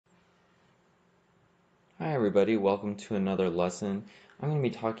Hi everybody, welcome to another lesson. I'm going to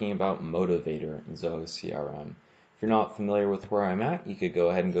be talking about Motivator in Zoho CRM. If you're not familiar with where I'm at, you could go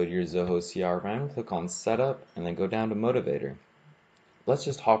ahead and go to your Zoho CRM, click on Setup, and then go down to Motivator. Let's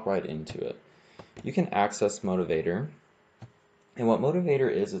just hop right into it. You can access Motivator, and what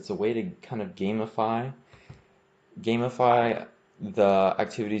Motivator is, it's a way to kind of gamify the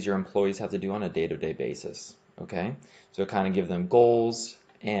activities your employees have to do on a day-to-day basis. Okay, so kind of give them goals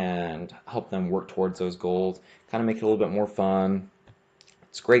and help them work towards those goals, kind of make it a little bit more fun.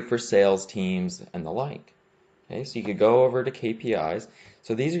 It's great for sales teams and the like. Okay, so you could go over to KPIs.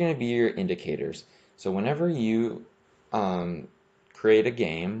 So these are going to be your indicators. So whenever you create a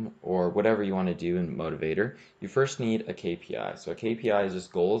game or whatever you want to do in Motivator, you first need a KPI. So a KPI is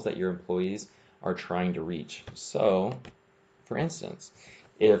just goals that your employees are trying to reach. So, for instance,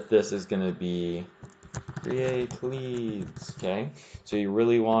 if this is going to be create leads, okay? So you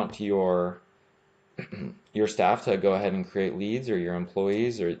really want your staff to go ahead and create leads, or your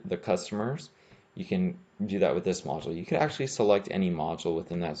employees or the customers. You can do that with this module. You could actually select any module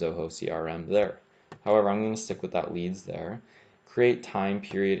within that Zoho CRM there. However, I'm going to stick with that leads there. Create time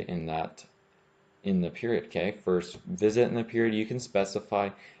period in the period, okay? First visit in the period, you can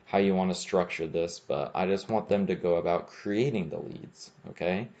specify how you want to structure this, but I just want them to go about creating the leads,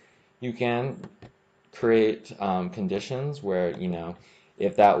 okay? You can create conditions where,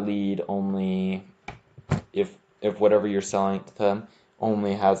 if that lead only, if whatever you're selling to them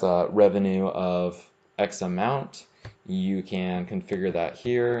only has a revenue of X amount, you can configure that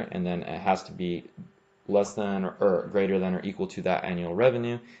here, and then it has to be less than or greater than or equal to that annual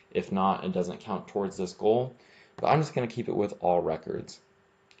revenue. If not, it doesn't count towards this goal. But I'm just going to keep it with all records.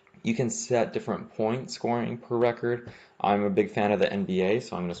 You can set different point scoring per record. I'm a big fan of the NBA,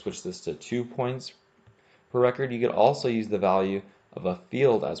 so I'm going to switch this to 2 points per record. You could also use the value of a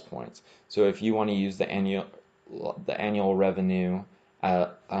field as points. So if you want to use the annual revenue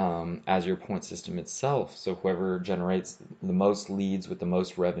as your point system itself, so whoever generates the most leads with the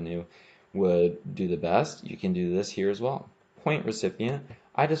most revenue would do the best, you can do this here as well. Point recipient,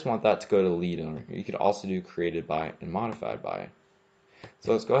 I just want that to go to the lead owner. You could also do created by and modified by.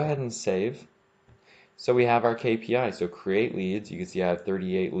 So let's go ahead and save. So we have our KPI. So create leads. You can see I have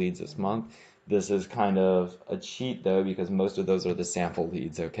 38 leads this month. This is kind of a cheat though, because most of those are the sample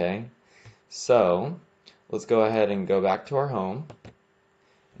leads, okay? So let's go ahead and go back to our home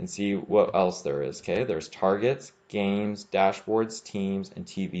and see what else there is, okay? There's targets, games, dashboards, teams, and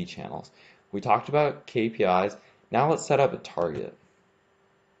TV channels. We talked about KPIs. Now let's set up a target,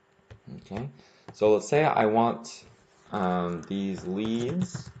 okay? So let's say I want these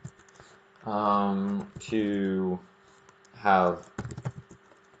leads to have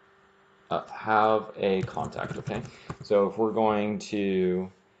a contact, okay? So if we're going to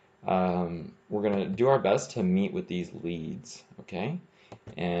do our best to meet with these leads, okay?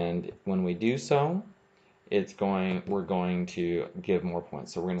 And when we do so, we're going to give more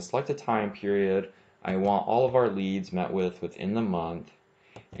points. So we're going to select a time period. I want all of our leads met with within the month,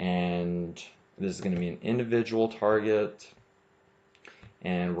 and this is going to be an individual target,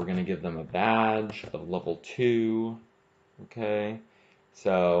 and we're going to give them a badge of level 2, okay?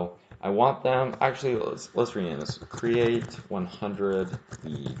 So I want them, actually let's rename this, create 100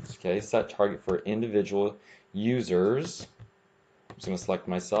 leads, okay? Set target for individual users. I'm just going to select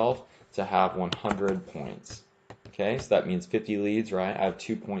myself to have 100 points, okay? So that means 50 leads, right? I have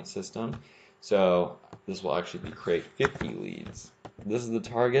 2-point system, so this will actually be create 50 leads. This is the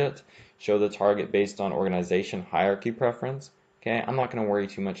target. Show the target based on organization hierarchy preference, okay? I'm not going to worry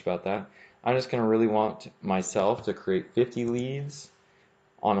too much about that. I'm just going to really want myself to create 50 leads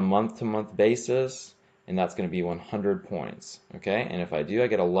on a month-to-month basis, and that's going to be 100 points, okay? And if I do, I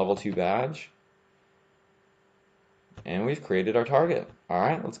get a level 2 badge, and we've created our target. All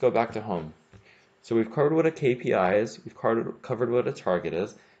right, let's go back to home. So we've covered what a KPI is, we've covered what a target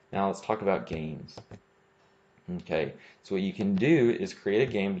is. Now let's talk about games. Okay, so what you can do is create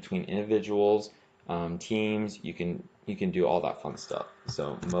a game between individuals, teams. You can do all that fun stuff.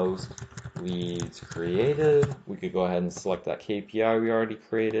 So most leads created. We could go ahead and select that KPI we already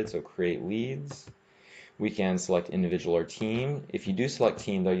created. So create leads. We can select individual or team. If you do select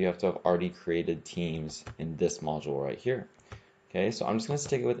team though, you have to have already created teams in this module right here. Okay, so I'm just going to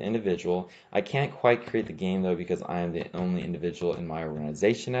stick it with individual. I can't quite create the game though because I am the only individual in my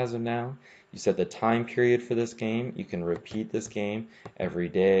organization as of now. You set the time period for this game. You can repeat this game every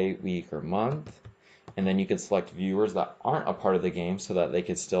day, week, or month. And then you can select viewers that aren't a part of the game so that they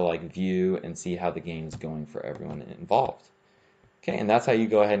could still view and see how the game is going for everyone involved. Okay, and that's how you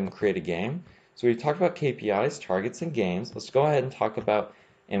go ahead and create a game. So we've talked about KPIs, targets, and games. Let's go ahead and talk about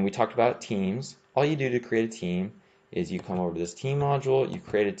And we talked about teams. All you do to create a team is you come over to this team module, you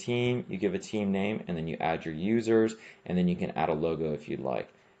create a team, you give a team name, and then you add your users, and then you can add a logo if you'd like,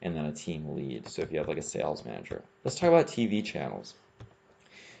 and then a team lead. So if you have like a sales manager. Let's talk about TV channels.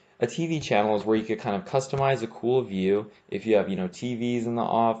 A TV channel is where you could kind of customize a cool view if you have, TVs in the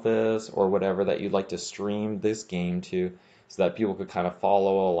office or whatever that you'd like to stream this game to so that people could kind of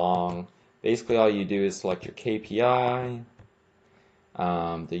follow along. Basically, all you do is select your KPI,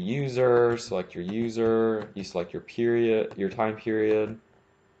 the user, select your user, you select your period, your time period,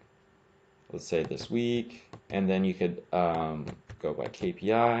 let's say this week, and then you could go by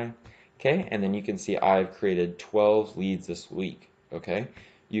KPI, okay, and then you can see I've created 12 leads this week, okay.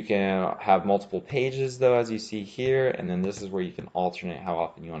 You can have multiple pages though, as you see here, and then this is where you can alternate how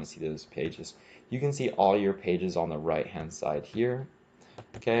often you want to see those pages. You can see all your pages on the right hand side here.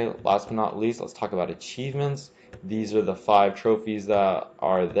 Okay, last but not least, let's talk about achievements. These are the 5 trophies that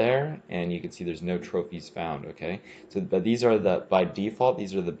are there, and you can see there's no trophies found, okay? So, but these are by default,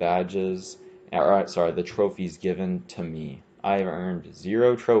 these are the badges, or sorry, the trophies given to me. I have earned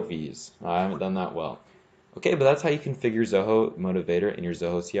 0 trophies. I haven't done that well. Okay, but that's how you configure Zoho Motivator in your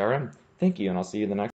Zoho CRM. Thank you, and I'll see you in the next